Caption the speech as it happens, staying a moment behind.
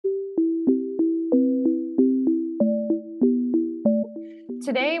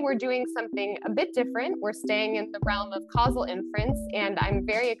Today, we're doing something a bit different. We're staying in the realm of causal inference, and I'm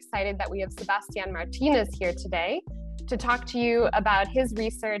very excited that we have Sebastián Martínez here today to talk to you about his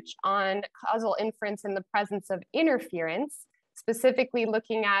research on causal inference in the presence of interference, specifically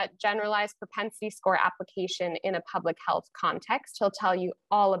looking at generalized propensity score application in a public health context. He'll tell you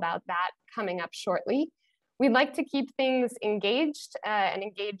all about that coming up shortly. We'd like to keep things engaged and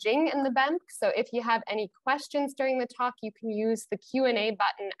engaging in the BEMC. So if you have any questions during the talk, you can use the Q&A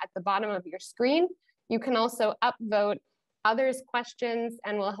button at the bottom of your screen. You can also upvote others' questions,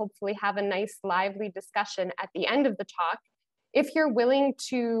 and we'll hopefully have a nice lively discussion at the end of the talk. If you're willing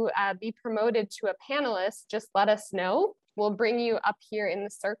to be promoted to a panelist, just let us know. We'll bring you up here in the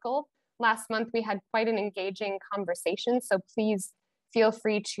circle. Last month, we had quite an engaging conversation, so please feel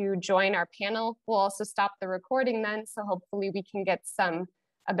free to join our panel. We'll also stop the recording then, so hopefully we can get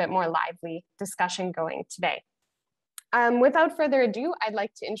a bit more lively discussion going today. Without further ado, I'd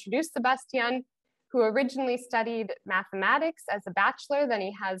like to introduce Sebastián, who originally studied mathematics as a bachelor, then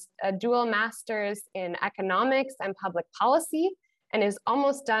he has a dual master's in economics and public policy, and is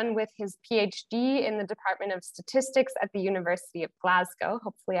almost done with his PhD in the Department of Statistics at the University of Glasgow.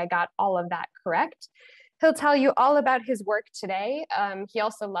 Hopefully I got all of that correct. He'll tell you all about his work today. He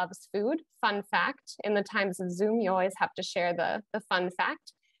also loves food. Fun fact, in the times of Zoom, you always have to share the fun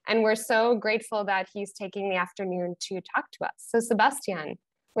fact. And we're so grateful that he's taking the afternoon to talk to us. So Sebastián,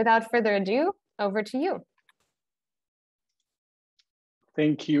 without further ado, over to you.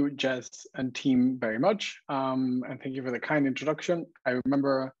 Thank you, Jess and team, very much. And thank you for the kind introduction. I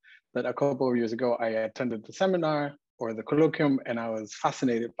remember that a couple of years ago, I attended the seminar or the colloquium, and I was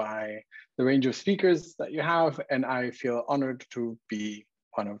fascinated by the range of speakers that you have, and I feel honored to be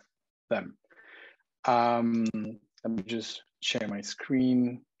one of them. Let me just share my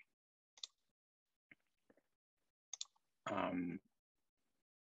screen.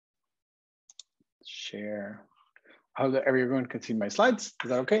 Share. I hope that everyone can see my slides. Is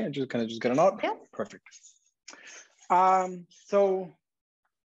that okay? Can I just get a nod? Yeah. Perfect. So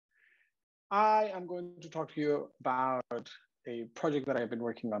I am going to talk to you about a project that I've been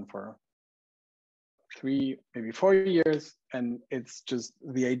working on for 3, maybe 4 years, and it's just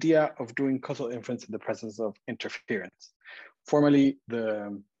the idea of doing causal inference in the presence of interference. Formally,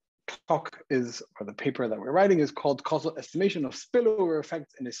 the talk is, or the paper that we're writing is called Causal Estimation of Spillover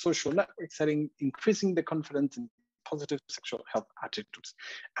Effects in a Social Network Setting, Increasing the Confidence in Positive Sexual Health Attitudes.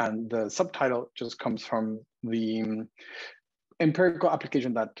 And the subtitle just comes from the empirical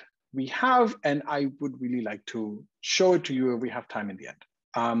application that we have, and I would really like to show it to you if we have time in the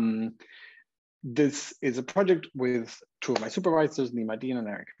end. This is a project with 2 of my supervisors, Nima Dean and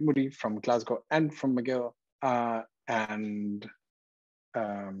Eric Moody from Glasgow and from McGill.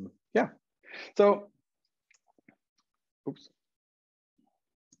 Yeah, so, oops.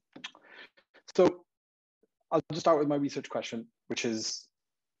 So I'll just start with my research question, which is,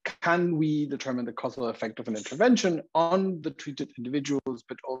 can we determine the causal effect of an intervention on the treated individuals,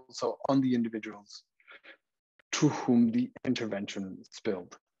 but also on the individuals to whom the intervention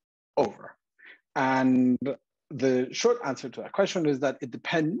spilled over? And the short answer to that question is that it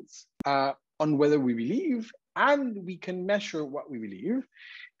depends on whether we believe, and we can measure what we believe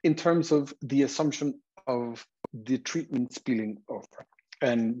in terms of the assumption of the treatment spilling over.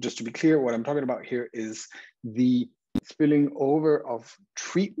 And just to be clear, what I'm talking about here is the spilling over of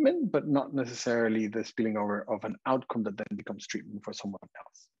treatment, but not necessarily the spilling over of an outcome that then becomes treatment for someone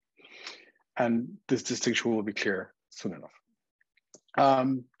else. And this distinction will be clear soon enough.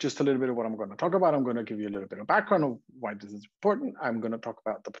 Just a little bit of what I'm going to talk about. I'm going to give you a little bit of background of why this is important. I'm going to talk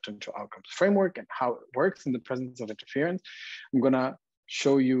about the potential outcomes framework and how it works in the presence of interference. I'm going to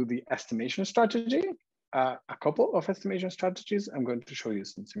show you the estimation strategy, a couple of estimation strategies. I'm going to show you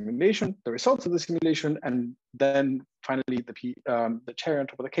some simulation, the results of the simulation, and then finally the cherry on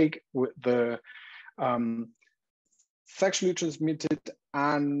top of the cake with the sexually transmitted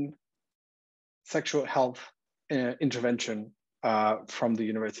and sexual health intervention from the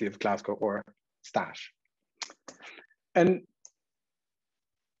University of Glasgow, or STASH. And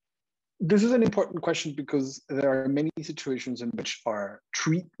this is an important question because there are many situations in which our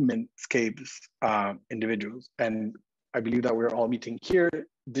treatment escapes individuals. And I believe that we're all meeting here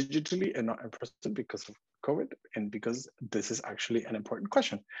digitally and not in person because of COVID, and because this is actually an important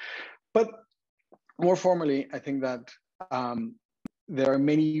question. But more formally, I think that there are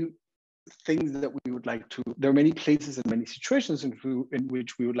many things that we would like to, there are many places and many situations in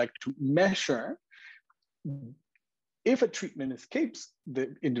which we would like to measure if a treatment escapes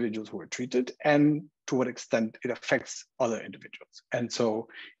the individuals who are treated, and to what extent it affects other individuals. And so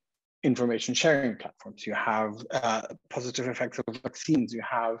information sharing platforms, you have positive effects of vaccines, you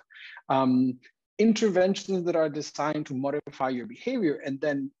have interventions that are designed to modify your behavior, and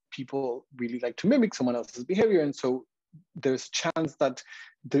then people really like to mimic someone else's behavior. And so there's a chance that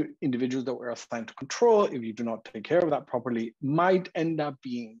the individuals that were assigned to control, if you do not take care of that properly, might end up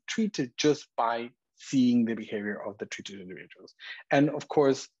being treated just by seeing the behavior of the treated individuals. And of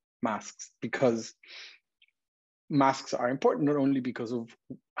course, masks, because masks are important not only because of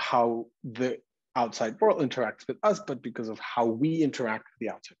how the outside world interacts with us, but because of how we interact with the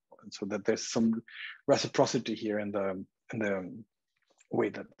outside world. And so that there's some reciprocity here in the way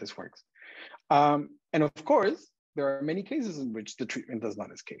that this works. And of course, there are many cases in which the treatment does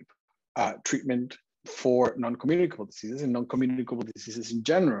not escape. Treatment for non-communicable diseases and non-communicable diseases in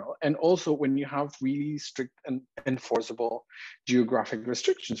general. And also when you have really strict and enforceable geographic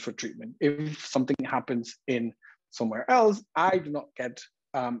restrictions for treatment. If something happens in somewhere else, I do not get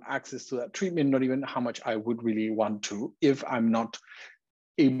access to that treatment, not even how much I would really want to, if I'm not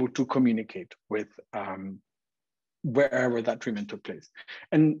able to communicate with wherever that treatment took place.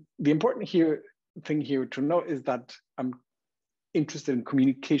 And the important thing here to note is that I'm interested in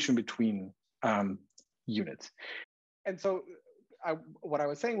communication between units. And so what I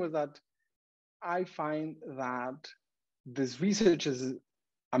was saying was that I find that this research is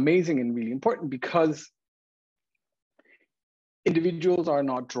amazing and really important because individuals are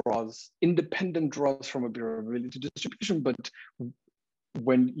not draws, independent draws from observability distribution, but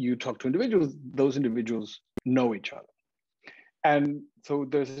when you talk to individuals, those individuals know each other. And so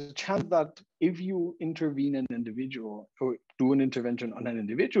there's a chance that if you intervene in an individual or do an intervention on an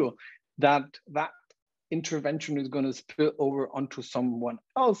individual, that intervention is going to spill over onto someone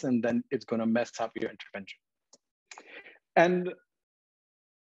else, and then it's going to mess up your intervention. And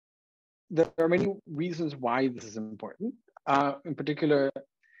there are many reasons why this is important. In particular,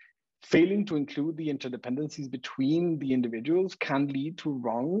 failing to include the interdependencies between the individuals can lead to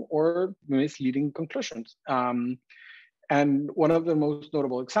wrong or misleading conclusions. And one of the most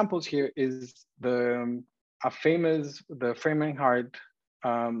notable examples here is the Framingham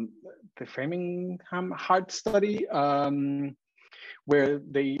Heart study, where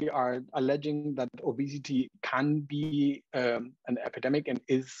they are alleging that obesity can be an epidemic and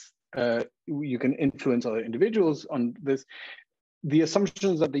you can influence other individuals on this. The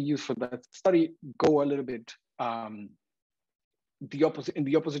assumptions that they use for that study go a little bit in the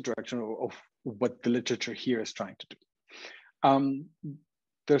opposite direction of what the literature here is trying to do.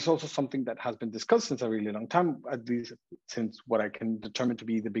 There's also something that has been discussed since a really long time, at least since what I can determine to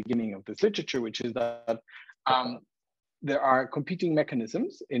be the beginning of this literature, which is that there are competing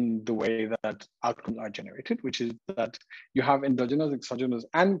mechanisms in the way that outcomes are generated, which is that you have endogenous, exogenous,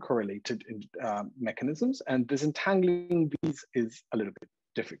 and correlated mechanisms, and disentangling these is a little bit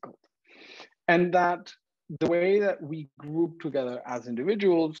difficult. And that the way that we group together as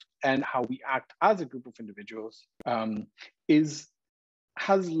individuals and how we act as a group of individuals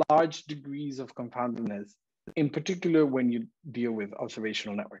has large degrees of confoundedness, in particular when you deal with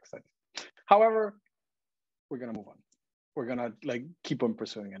observational network studies. However, we're going to move on. We're going to keep on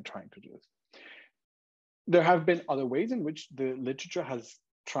pursuing and trying to do this. There have been other ways in which the literature has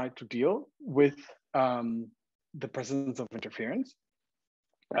tried to deal with the presence of interference.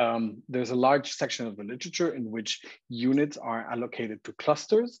 There's a large section of the literature in which units are allocated to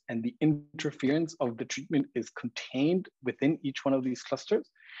clusters, and the interference of the treatment is contained within each one of these clusters.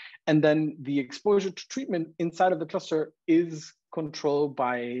 And then the exposure to treatment inside of the cluster is controlled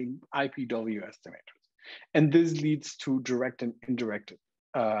by IPW estimators. And this leads to direct and indirect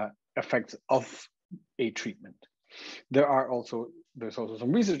effects of a treatment. There's also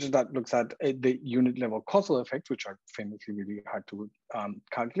some research that looks at the unit level causal effects, which are famously really hard to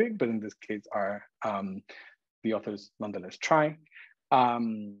calculate, but in this case the authors nonetheless try.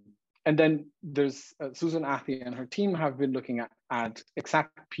 And then there's Susan Athey and her team have been looking at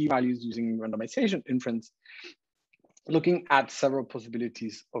exact p-values using randomization inference, looking at several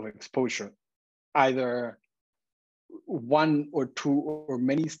possibilities of exposure, either one or two or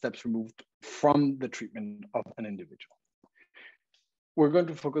many steps removed from the treatment of an individual. We're going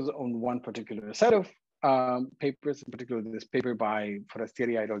to focus on one particular set of papers, in particular this paper by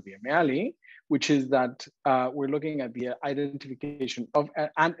Forastieri, Airoldi, and Meali, which is that we're looking at the identification of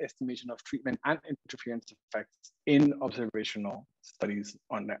and estimation of treatment and interference effects in observational studies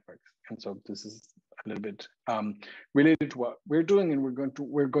on networks. And so this is a little bit related to what we're doing, and we're going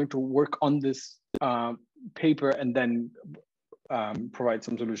to work on this paper and then provide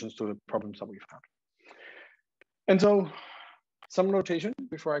some solutions to the problems that we found. And so some notation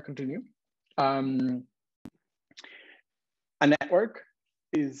before I continue. A network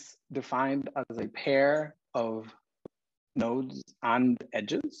is defined as a pair of nodes and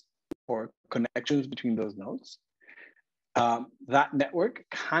edges, or connections between those nodes. That network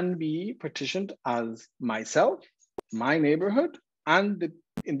can be partitioned as myself, my neighborhood, and the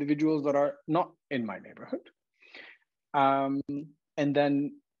individuals that are not in my neighborhood. And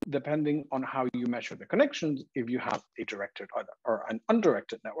then depending on how you measure the connections, if you have a directed or an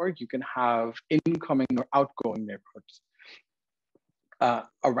undirected network, you can have incoming or outgoing neighborhoods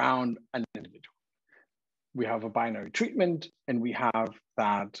around an individual. We have a binary treatment, and we have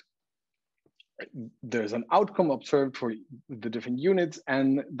that there's an outcome observed for the different units,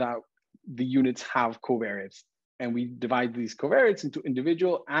 and that the units have covariates. And we divide these covariates into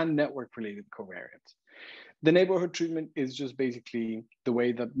individual and network-related covariates. The neighborhood treatment is just basically the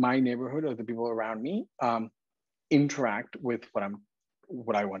way that my neighborhood or the people around me interact with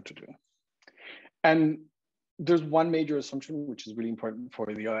what I want to do. And there's one major assumption, which is really important for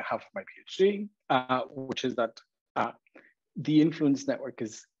the other half of my PhD, which is that the influence network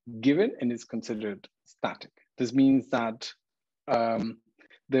is given and is considered static. This means that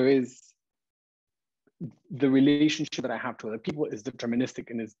there is the relationship that I have to other people is deterministic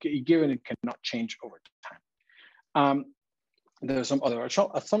and is given and cannot change over time. There are some other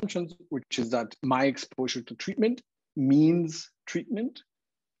assumptions, which is that my exposure to treatment means treatment.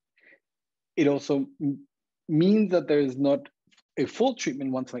 It also means that there is not a full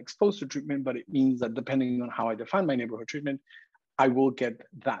treatment once I'm exposed to treatment, but it means that depending on how I define my neighborhood treatment, I will get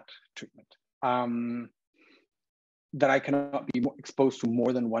that treatment. That I cannot be exposed to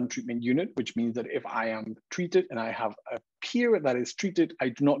more than one treatment unit, which means that if I am treated and I have a peer that is treated, I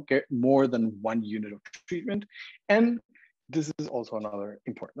do not get more than one unit of treatment. And this is also another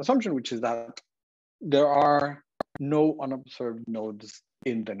important assumption, which is that there are no unobserved nodes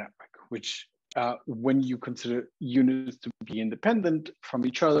in the network, which when you consider units to be independent from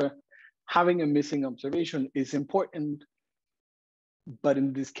each other, having a missing observation is important. But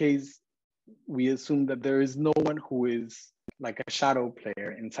in this case, we assume that there is no one who is like a shadow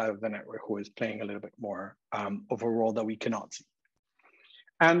player inside of the network who is playing a little bit more of a role that we cannot see.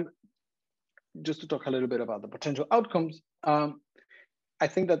 And just to talk a little bit about the potential outcomes, I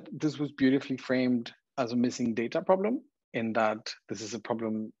think that this was beautifully framed as a missing data problem, in that this is a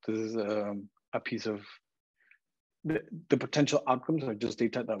problem, this is a piece of the potential outcomes are just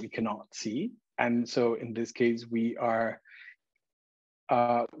data that we cannot see. And so in this case, we are,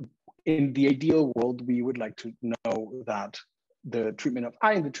 in the ideal world, we would like to know that the treatment of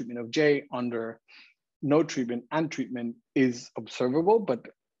I and the treatment of J under no treatment and treatment is observable, but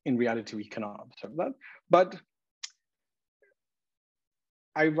in reality, we cannot observe that. But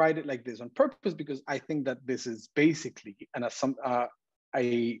I write it like this on purpose because I think that this is basically an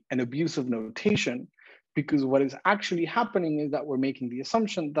abuse of notation, because what is actually happening is that we're making the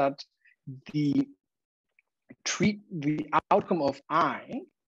assumption that the outcome of I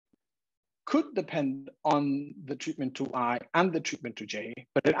could depend on the treatment to I and the treatment to J,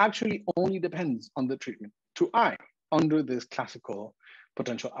 but it actually only depends on the treatment to I under this classical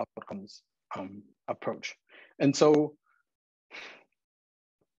potential outcomes approach. And so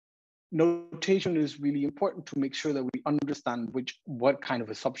notation is really important to make sure that we understand what kind of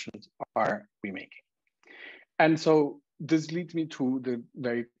assumptions are we making. And so this leads me to the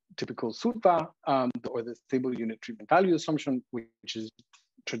very typical SUTVA, or the stable unit treatment value assumption, which is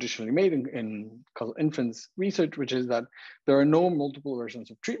traditionally made in causal inference research, which is that there are no multiple versions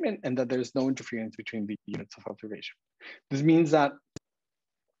of treatment and that there's no interference between the units of observation. This means that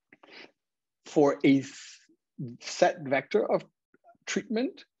for a set vector of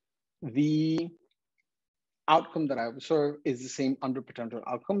treatment, the outcome that I observe is the same under potential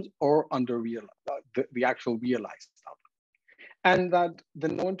outcomes or under the actual realized outcome. And that the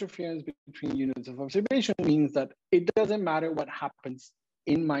no interference between units of observation means that it doesn't matter what happens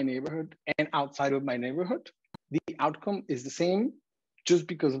in my neighborhood and outside of my neighborhood, the outcome is the same just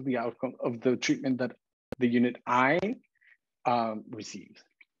because of the outcome of the treatment that the unit I receives.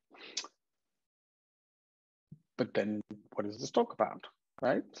 But then what does this talk about,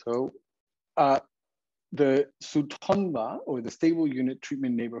 right? So the SUTONVA, or the stable unit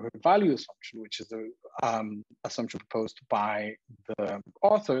treatment neighborhood value assumption, which is the assumption proposed by the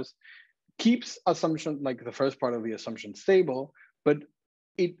authors, keeps assumption, like the first part of the assumption, stable, but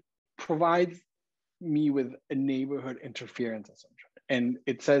it provides me with a neighborhood interference assumption. And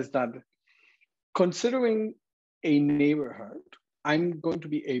it says that considering a neighborhood, I'm going to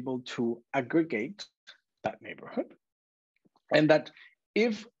be able to aggregate that neighborhood. And that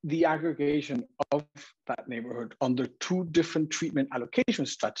if the aggregation of that neighborhood under two different treatment allocation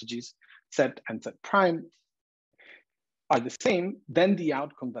strategies, set and set prime, are the same, then the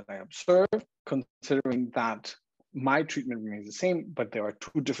outcome that I observe, considering that my treatment remains the same, but there are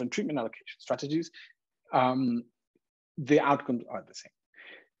two different treatment allocation strategies, the outcomes are the same.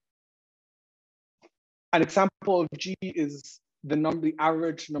 An example of G is the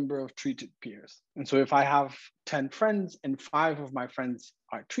average number of treated peers. And so if I have 10 friends and 5 of my friends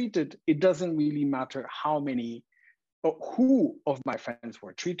are treated, it doesn't really matter how many or who of my friends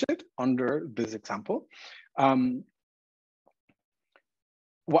were treated under this example.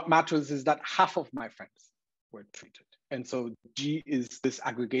 What matters is that half of my friends were treated. And so G is this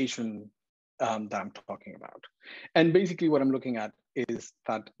aggregation that I'm talking about. And basically what I'm looking at is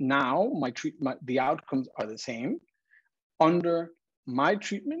that now the outcomes are the same under my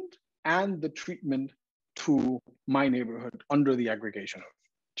treatment and the treatment to my neighborhood under the aggregation of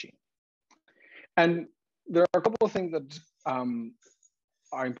G. And there are a couple of things that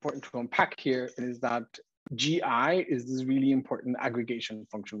are important to unpack here, is that GI is this really important aggregation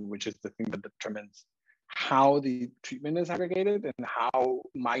function, which is the thing that determines how the treatment is aggregated and how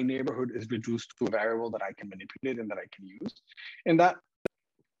my neighborhood is reduced to a variable that I can manipulate and that I can use. And that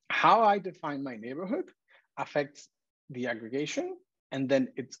how I define my neighborhood affects the aggregation, and then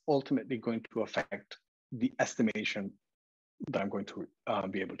it's ultimately going to affect the estimation that I'm going to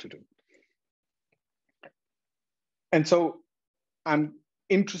be able to do. And so I'm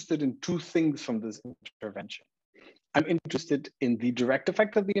interested in two things from this intervention. I'm interested in the direct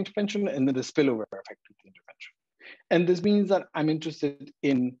effect of the intervention and then the spillover effect of the intervention. And this means that I'm interested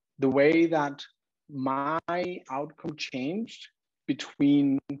in the way that my outcome changed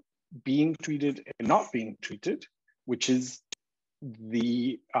between being treated and not being treated, which is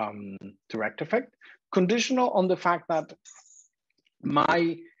the direct effect, conditional on the fact that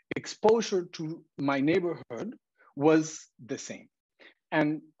my exposure to my neighborhood was the same.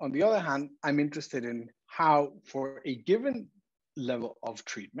 And on the other hand, I'm interested in how, for a given level of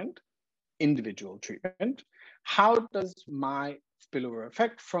treatment, individual treatment, how does my spillover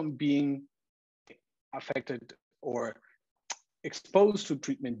effect from being affected or exposed to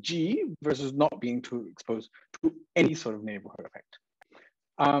treatment G versus not being exposed to any sort of neighborhood effect.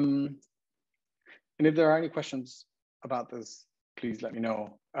 And if there are any questions about this, please let me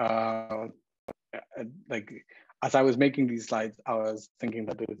know. As I was making these slides, I was thinking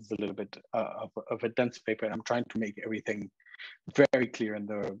that it is a little bit of a dense paper, and I'm trying to make everything very clear in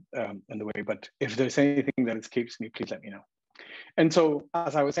the way. But if there's anything that escapes me, please let me know. And so,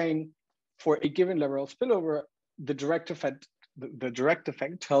 as I was saying, for a given level of spillover, the direct effect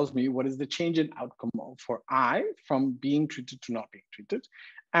tells me what is the change in outcome for I from being treated to not being treated,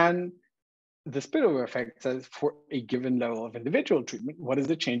 and the spillover effect says for a given level of individual treatment, what is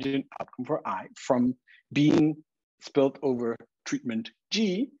the change in outcome for I from being spilled over treatment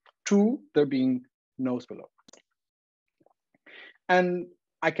G to there being no spillover. And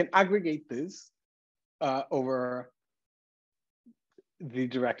I can aggregate this over the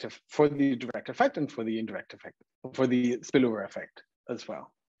for the direct effect and for the indirect effect, for the spillover effect as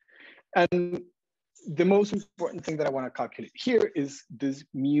well. And the most important thing that I want to calculate here is this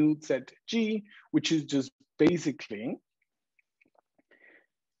mu ZG, which is just basically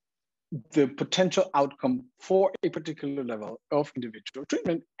the potential outcome for a particular level of individual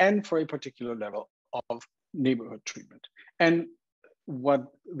treatment and for a particular level of neighborhood treatment. And what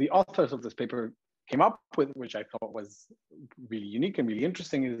the authors of this paper came up with, which I thought was really unique and really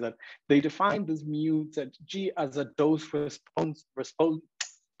interesting, is that they defined this mu ZG as a dose response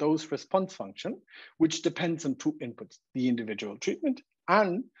function, which depends on two inputs, the individual treatment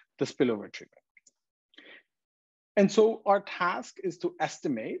and the spillover treatment. And so our task is to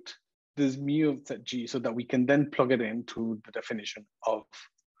estimate this mu of ZG so that we can then plug it into the definition of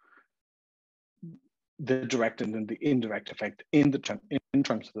the direct and then the indirect effect in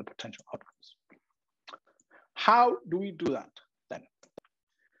terms of the potential outcomes. How do we do that then?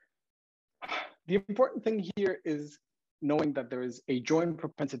 The important thing here is knowing that there is a joint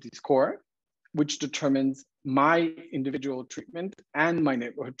propensity score, which determines my individual treatment and my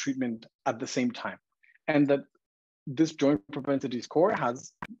neighborhood treatment at the same time. And that this joint propensity score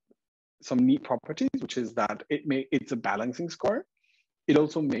has some neat properties, which is that it's a balancing score. It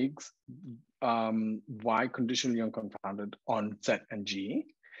also makes Y conditionally unconfounded on Z and G,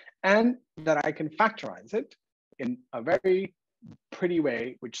 and that I can factorize it in a very pretty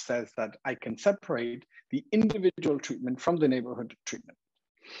way, which says that I can separate the individual treatment from the neighborhood treatment.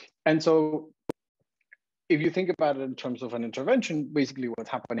 And so if you think about it in terms of an intervention, basically what's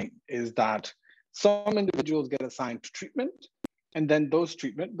happening is that some individuals get assigned to treatment, and then those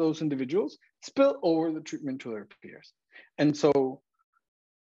individuals spill over the treatment to their peers. And so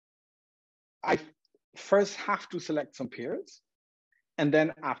first have to select some peers. And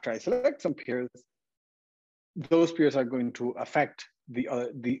then after I select some peers, those peers are going to affect the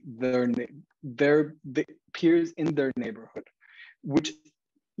peers in their neighborhood, which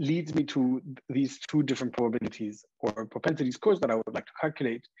leads me to these two different probabilities or propensity scores that I would like to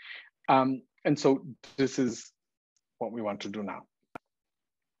calculate. And so this is what we want to do now.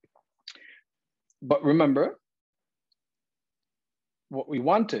 But remember, what we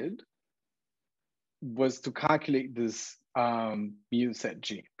wanted was to calculate this mu set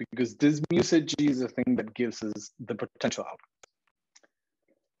G, because this mu set G is the thing that gives us the potential outcome.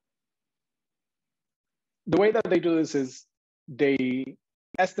 The way that they do this is they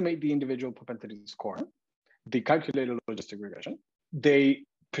estimate the individual propensity score, they calculate a logistic regression, they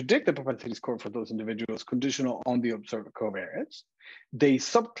predict the propensity score for those individuals conditional on the observed covariates, they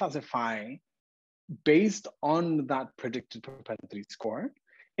subclassify based on that predicted propensity score,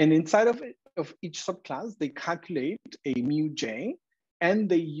 and inside of each subclass, they calculate a mu J, and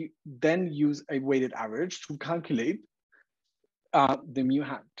they then use a weighted average to calculate the mu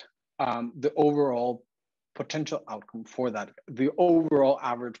hat, the overall potential outcome for that, the overall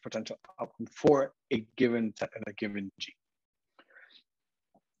average potential outcome for a given set and a given G.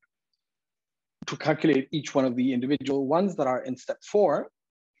 To calculate each one of the individual ones that are in step 4,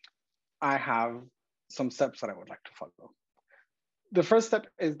 I have some steps that I would like to follow. The first step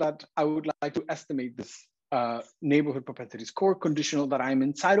is that I would like to estimate this neighborhood propensity score conditional that I'm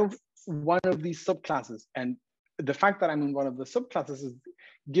inside of one of these subclasses. And the fact that I'm in one of the subclasses is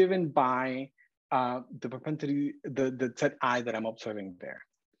given by the propensity, the set I that I'm observing there.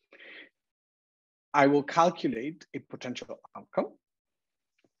 I will calculate a potential outcome.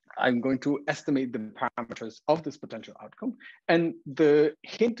 I'm going to estimate the parameters of this potential outcome. And the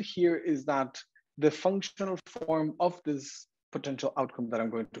hint here is that the functional form of this potential outcome that I'm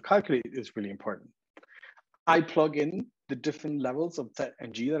going to calculate is really important. I plug in the different levels of set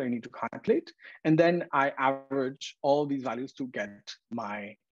and G that I need to calculate, and then I average all these values to get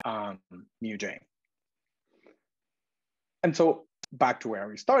my mu J. And so back to where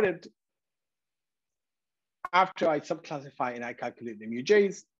we started, after I subclassify and I calculate the mu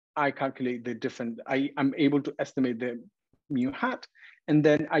J's, I calculate the different, I'm able to estimate the mu hat, and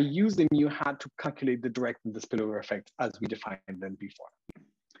then I use the mu hat to calculate the direct and the spillover effects as we defined them before.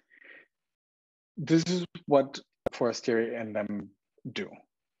 This is what Forestieri and them do.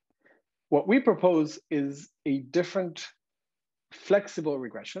 What we propose is a different flexible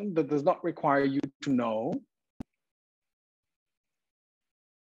regression that does not require you to know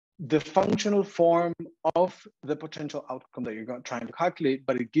the functional form of the potential outcome that you're trying to calculate,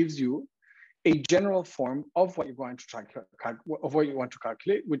 but it gives you a general form of what you're going to want to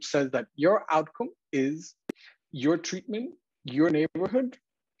calculate, which says that your outcome is your treatment, your neighborhood,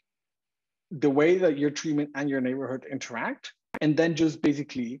 the way that your treatment and your neighborhood interact, and then just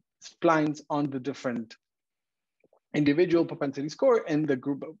basically splines on the different individual propensity score and the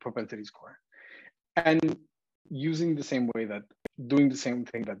group propensity score. And using the same way that, doing the same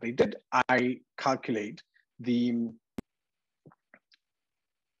thing that they did, I calculate the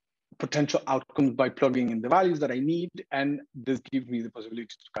potential outcomes by plugging in the values that I need, and this gives me the possibility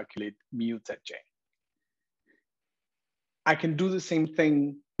to calculate mu zj. I can do the same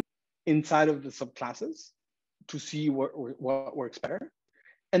thing inside of the subclasses to see what works better.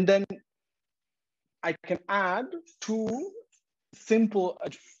 And then I can add two simple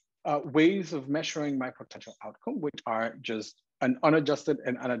ways of measuring my potential outcome, which are just an unadjusted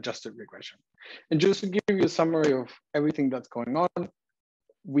and unadjusted regression. And just to give you a summary of everything that's going on,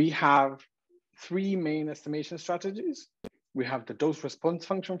 we have three main estimation strategies. We have the dose response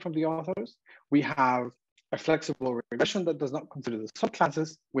function from the authors. We have a flexible regression that does not consider the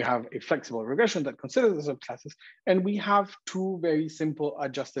subclasses. We have a flexible regression that considers the subclasses. And we have two very simple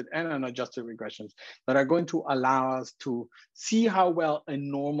adjusted and unadjusted regressions that are going to allow us to see how well a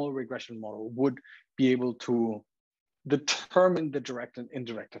normal regression model would be able to determine the direct and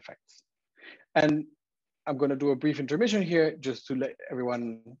indirect effects. And I'm going to do a brief intermission here just to let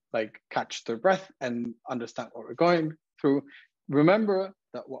everyone catch their breath and understand what we're going through. Remember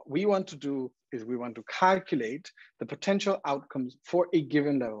that what we want to do is we want to calculate the potential outcomes for a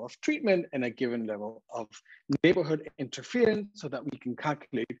given level of treatment and a given level of neighborhood interference so that we can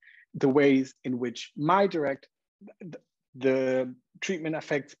calculate the ways in which the treatment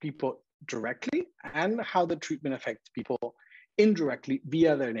affects people directly and how the treatment affects people indirectly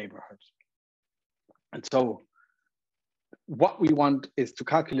via their neighborhoods. And so what we want is to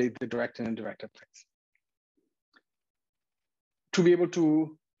calculate the direct and indirect effects. To be able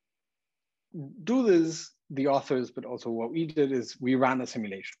to do this, the authors, but also what we did is we ran a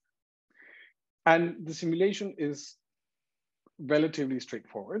simulation. And the simulation is relatively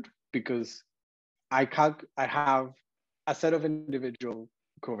straightforward because I have a set of individual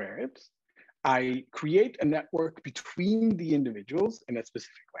covariates. I create a network between the individuals in a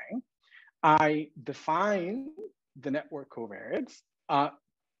specific way. I define the network covariates,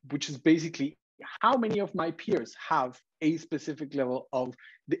 which is basically how many of my peers have a specific level of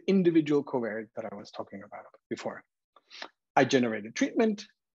the individual covariate that I was talking about before. I generate a treatment,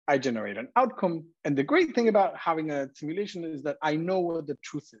 I generate an outcome. And the great thing about having a simulation is that I know what the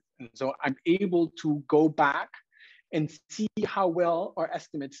truth is. And so I'm able to go back and see how well our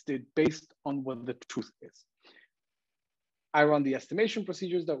estimates did based on what the truth is. I run the estimation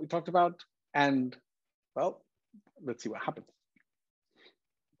procedures that we talked about, and well, let's see what happens.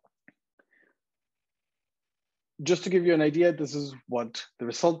 Just to give you an idea, this is what the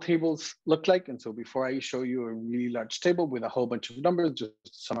result tables look like. And so before I show you a really large table with a whole bunch of numbers, just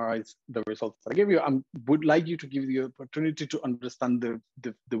to summarize the results that I gave you, I would like you to give the opportunity to understand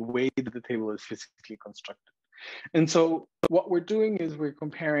the way that the table is physically constructed. And so what we're doing is we're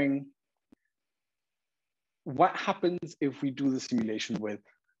comparing what happens if we do the simulation with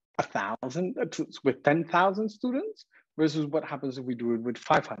 10,000 students versus what happens if we do it with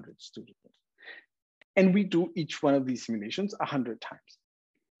 500 students. And we do each one of these simulations 100 times.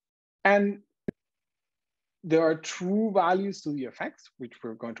 And there are true values to the effects, which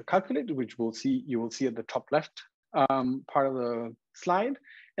we're going to calculate, which you will see at the top left part of the slide.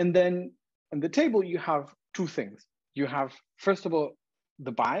 And then in the table, you have two things. You have, first of all,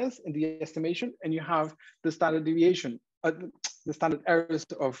 the bias in the estimation, and you have the standard deviation, the standard errors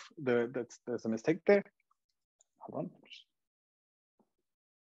of there's a mistake there. Hold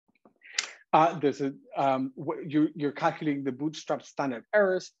on. You're calculating the bootstrap standard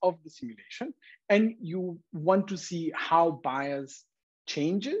errors of the simulation, and you want to see how bias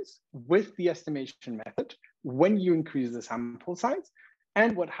changes with the estimation method when you increase the sample size,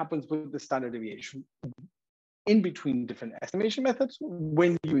 and what happens with the standard deviation in between different estimation methods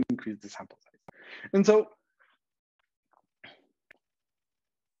when you increase the sample size. And so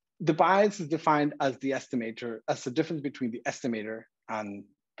the bias is defined as the estimator, as the difference between the estimator and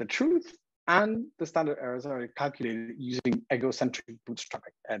the truth, and the standard errors are calculated using egocentric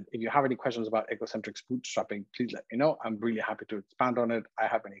bootstrapping. And if you have any questions about egocentric bootstrapping, please let me know. I'm really happy to expand on it. I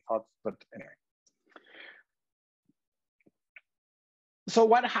have any thoughts, but anyway. So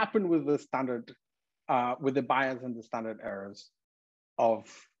what happened with the standard, with the bias and the standard errors of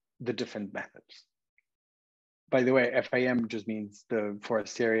the different methods? By the way, FAM just means the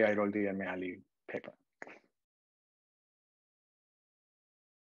Forestieri, Airoldi, and Meali paper.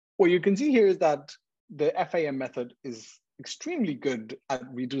 What you can see here is that the FAM method is extremely good at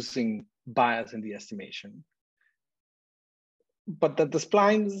reducing bias in the estimation, but that the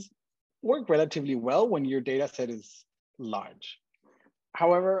splines work relatively well when your data set is large.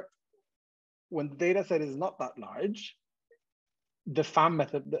 However, when the data set is not that large, the FAM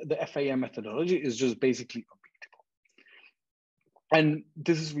method, the FAM methodology is just basically unbeatable. And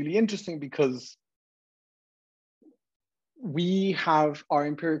this is really interesting because we have our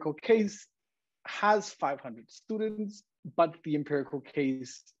empirical case has 500 students, but the empirical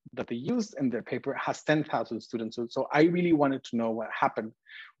case that they used in their paper has 10,000 students. So I really wanted to know what happened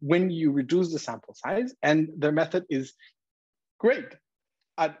when you reduce the sample size, and their method is great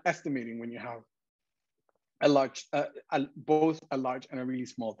at estimating when you have a large, both a large and a really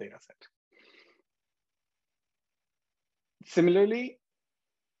small data set. Similarly,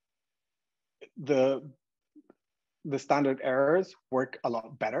 the standard errors work a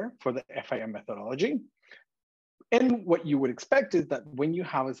lot better for the FAM methodology. And what you would expect is that when you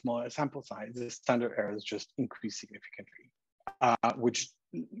have a smaller sample size, the standard errors just increase significantly, which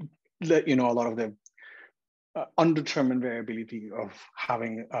let you know a lot of the undetermined variability of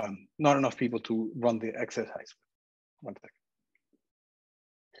having not enough people to run the exercise. One second.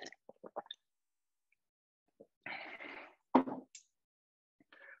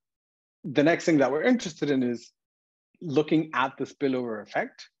 The next thing that we're interested in is looking at the spillover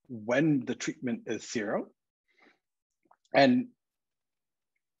effect when the treatment is 0. And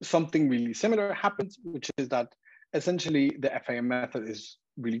something really similar happens, which is that essentially the FAM method is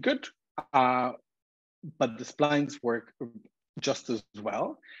really good, but the splines work just as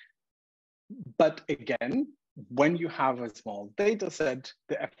well. But again, when you have a small data set,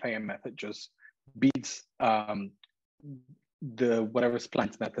 the FAM method just beats the whatever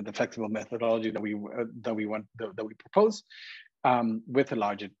splines method, the flexible methodology that we propose with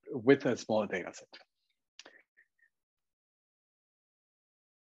a smaller data set.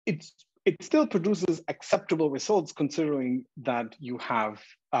 It still produces acceptable results considering that you have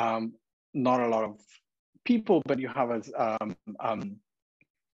not a lot of people, but you have as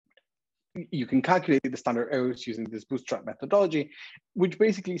you can calculate the standard errors using this bootstrap methodology, which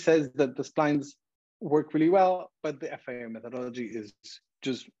basically says that the splines work really well, but the FAM methodology is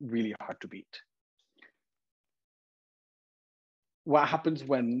just really hard to beat. What happens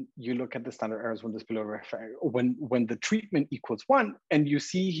when you look at the standard errors when the spillover effect, when the treatment equals 1, and you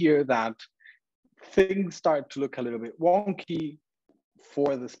see here that things start to look a little bit wonky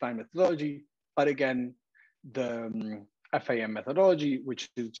for the spline methodology, but again, the FAM methodology, which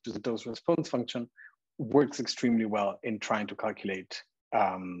is just a dose response function, works extremely well in trying to calculate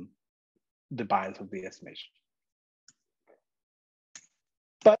the bias of the estimation.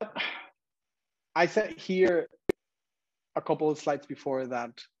 But I said here a couple of slides before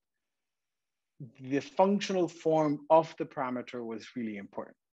that the functional form of the parameter was really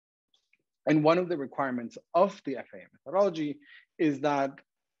important. And one of the requirements of the FAM methodology is that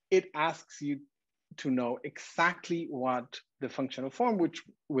it asks you to know exactly what the functional form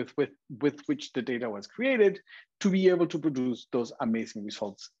with which the data was created to be able to produce those amazing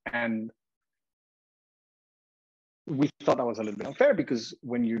results. And we thought that was a little bit unfair because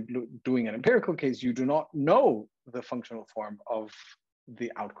when you're doing an empirical case, you do not know the functional form of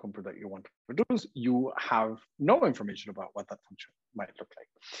the outcome that you want to produce. You have no information about what that function might look like.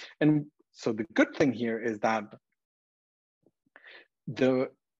 And so the good thing here is that the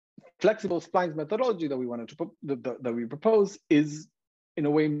flexible splines methodology that we wanted to that we propose is in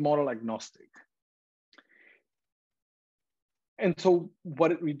a way model agnostic. And so what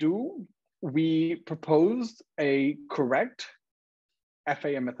did we do? We proposed a correct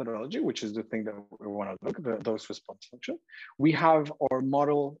FAM methodology, which is the thing that we want to look at, the dose response function. We have our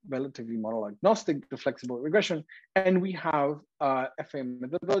model, relatively model agnostic, the flexible regression, and we have FAM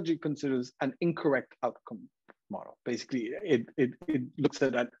methodology considers an incorrect outcome model. Basically, it looks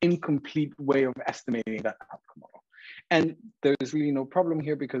at an incomplete way of estimating that outcome model. And there's really no problem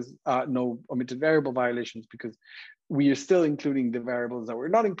here because no omitted variable violations, because we are still including the variables that we're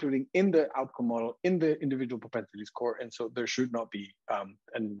not including in the outcome model in the individual propensity score. And so there should not be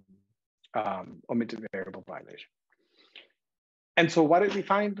an omitted variable violation. And so what did we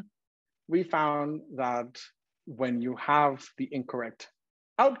find? We found that when you have the incorrect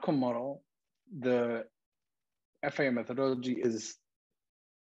outcome model, the FAM methodology is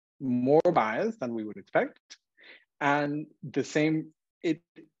more biased than we would expect. And the same,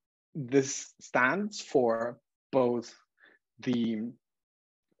 this stands for both the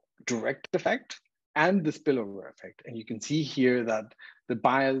direct effect and the spillover effect. And you can see here that the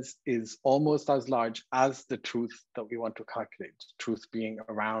bias is almost as large as the truth that we want to calculate, truth being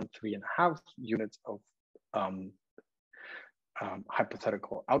around 3.5 units of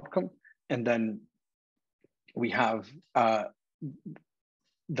hypothetical outcome. And then we have that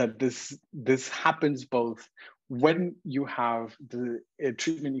this happens both when you have the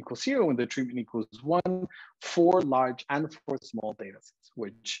treatment equals 0 and the treatment equals 1 for large and for small data sets,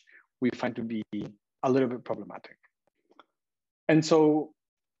 which we find to be a little bit problematic. And so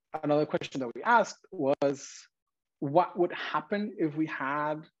another question that we asked was, what would happen if we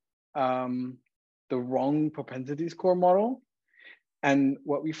had the wrong propensity score model? And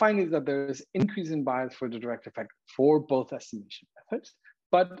what we find is that there's increase in bias for the direct effect for both estimation methods,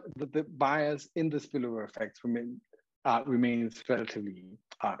 but the bias in the spillover effects remains relatively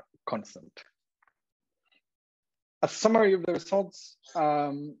constant. A summary of the results,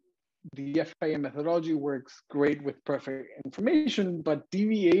 the FAM methodology works great with perfect information, but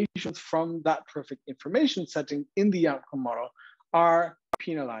deviations from that perfect information setting in the outcome model are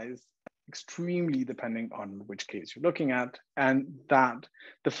penalized extremely depending on which case you're looking at, and that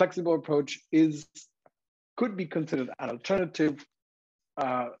the flexible approach could be considered an alternative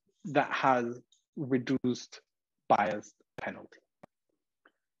that has reduced bias penalty.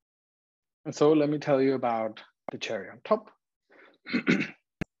 And so let me tell you about the cherry on top,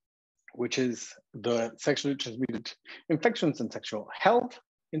 which is the sexually transmitted infections and sexual health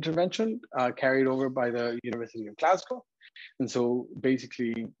intervention carried over by the University of Glasgow. And so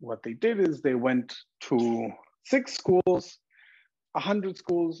basically what they did is they went to 6 schools, 100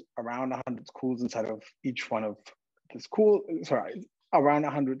 schools, around 100 schools inside of each one of the school, around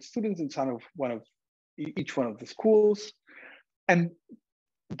 100 students inside of each one of the schools. And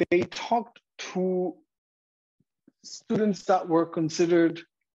they talked to students that were considered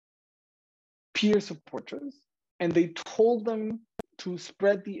peer supporters, and they told them to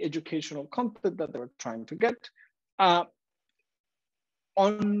spread the educational content that they were trying to get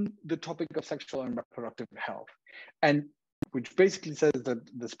on the topic of sexual and reproductive health. And which basically says that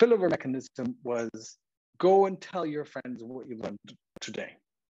the spillover mechanism was go and tell your friends what you learned today.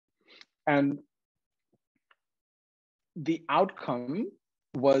 And the outcome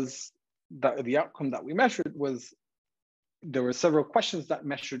was that the outcome that we measured was there were several questions that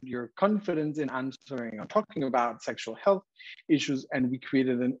measured your confidence in answering or talking about sexual health issues, and we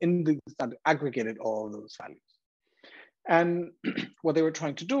created an index that aggregated all of those values. And what they were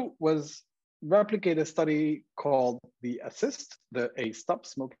trying to do was replicate a study called the ASSIST, a Stop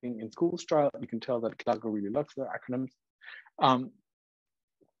Smoking in Schools trial. You can tell that Glasgow really loves their acronyms.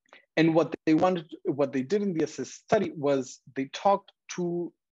 And what they did in the ASSIST study was they talked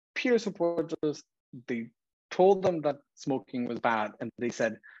to peer supporters. They told them that smoking was bad, and they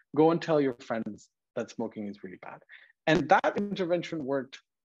said, go and tell your friends that smoking is really bad. And that intervention worked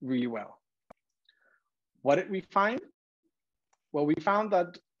really well. What did we find? Well, we found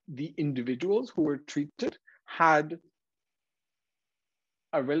that the individuals who were treated had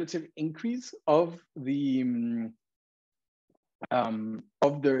a relative increase of their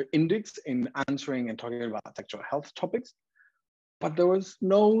index in answering and talking about sexual health topics, but there was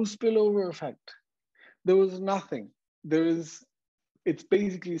no spillover effect. There was nothing. It's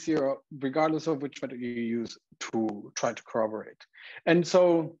basically zero, regardless of which method you use to try to corroborate. And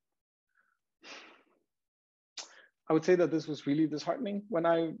so I would say that this was really disheartening when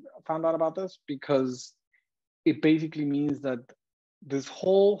I found out about this, because it basically means that this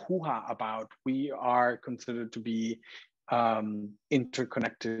whole hoo-ha about we are considered to be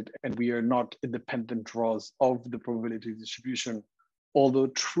interconnected and we are not independent draws of the probability distribution, although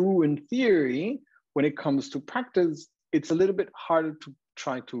true in theory, when it comes to practice, it's a little bit harder to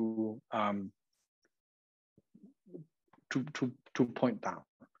try to point down.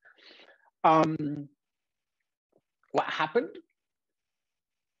 What happened?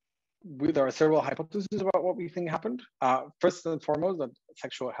 There are several hypotheses about what we think happened. First and foremost, that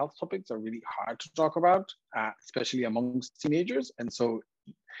sexual health topics are really hard to talk about, especially amongst teenagers. And so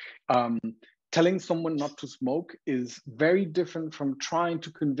telling someone not to smoke is very different from trying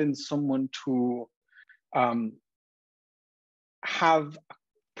to convince someone to have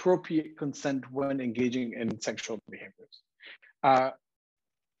appropriate consent when engaging in sexual behaviors.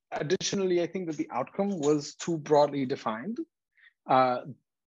 Additionally, I think that the outcome was too broadly defined.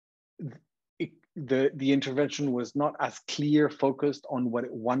 The intervention was not as clear focused on what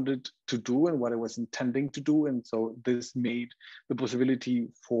it wanted to do and what it was intending to do. And so this made the possibility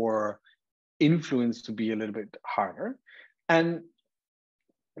for influence to be a little bit harder. And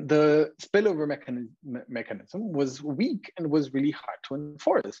the spillover mechanism was weak and was really hard to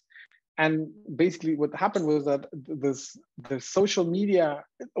enforce. And basically what happened was that the social media,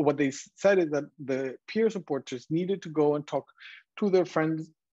 what they said is that the peer supporters needed to go and talk to their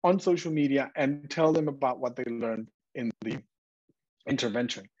friends on social media and tell them about what they learned in the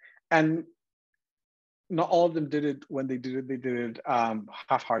intervention. And not all of them did it. When they did it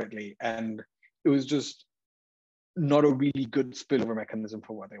half-heartedly. And it was just not a really good spillover mechanism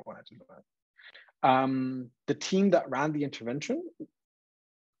for what they wanted to learn. The team that ran the intervention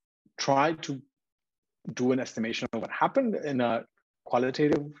tried to do an estimation of what happened in a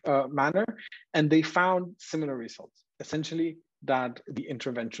qualitative manner, and they found similar results. Essentially, that the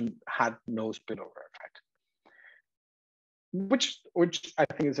intervention had no spillover effect, which I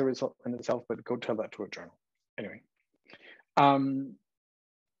think is a result in itself, but go tell that to a journal. Anyway,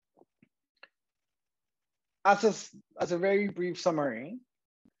 as a very brief summary,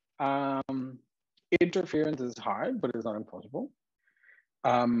 interference is hard, but it's not impossible.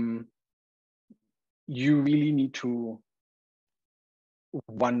 You really need to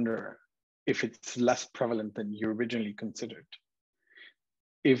wonder if it's less prevalent than you originally considered.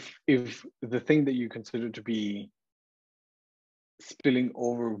 If the thing that you consider to be spilling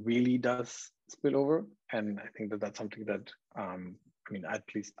over really does spill over, and I think that that's something that I mean, at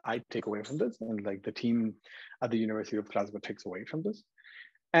least I take away from this, and like the team at the University of Glasgow takes away from this,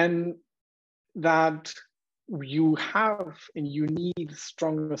 and that you have and you need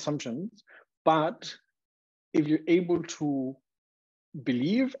strong assumptions, but if you're able to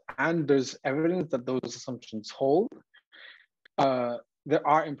believe and there's evidence that those assumptions hold, there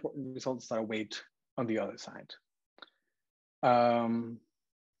are important results that await on the other side.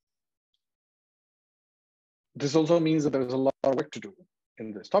 This also means that there's a lot of work to do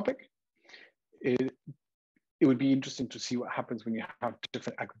in this topic. It would be interesting to see what happens when you have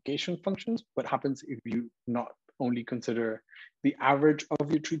different aggregation functions. What happens if you not only consider the average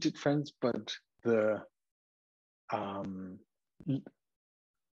of your treated friends, but the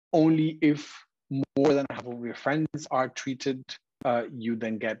only if more than half of your friends are treated, you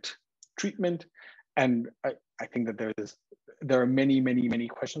then get treatment. And I think that there are many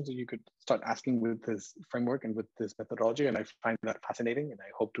questions that you could start asking with this framework and with this methodology, and I find that fascinating, and I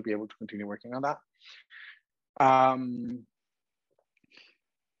hope to be able to continue working on that.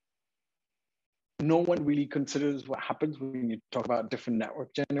 No one really considers what happens when you talk about different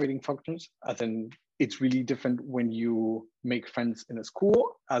network generating functions, as in it's really different when you make friends in a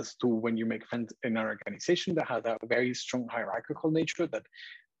school as to when you make friends in an organization that has a very strong hierarchical nature that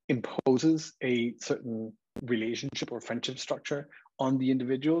imposes a certain relationship or friendship structure on the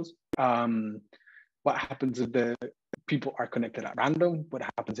individuals. What happens if the people are connected at random? What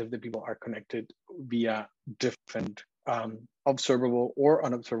happens if the people are connected via different observable or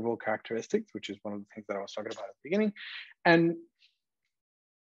unobservable characteristics, which is one of the things that I was talking about at the beginning. And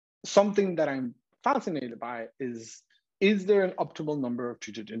something that I'm fascinated by is there an optimal number of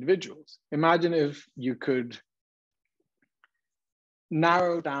treated individuals? Imagine if you could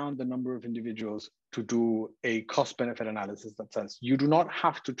narrow down the number of individuals to do a cost-benefit analysis that says you do not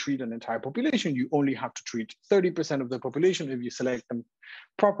have to treat an entire population, you only have to treat 30% of the population if you select them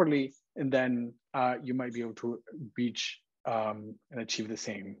properly, and then you might be able to reach and achieve the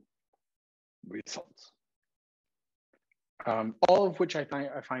same results. All of which I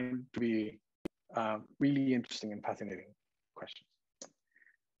find to be really interesting and fascinating questions.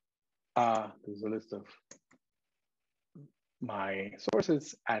 There's a list of my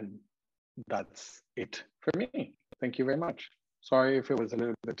sources, and that's it for me. Thank you very much. Sorry if it was a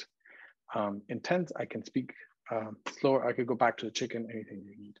little bit intense. I can speak slower. I could go back to the chicken, anything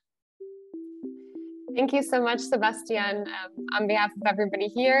you need. Thank you so much, Sebastián. On behalf of everybody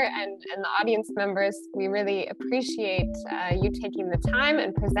here and the audience members, we really appreciate you taking the time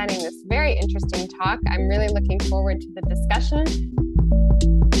and presenting this very interesting talk. I'm really looking forward to the discussion.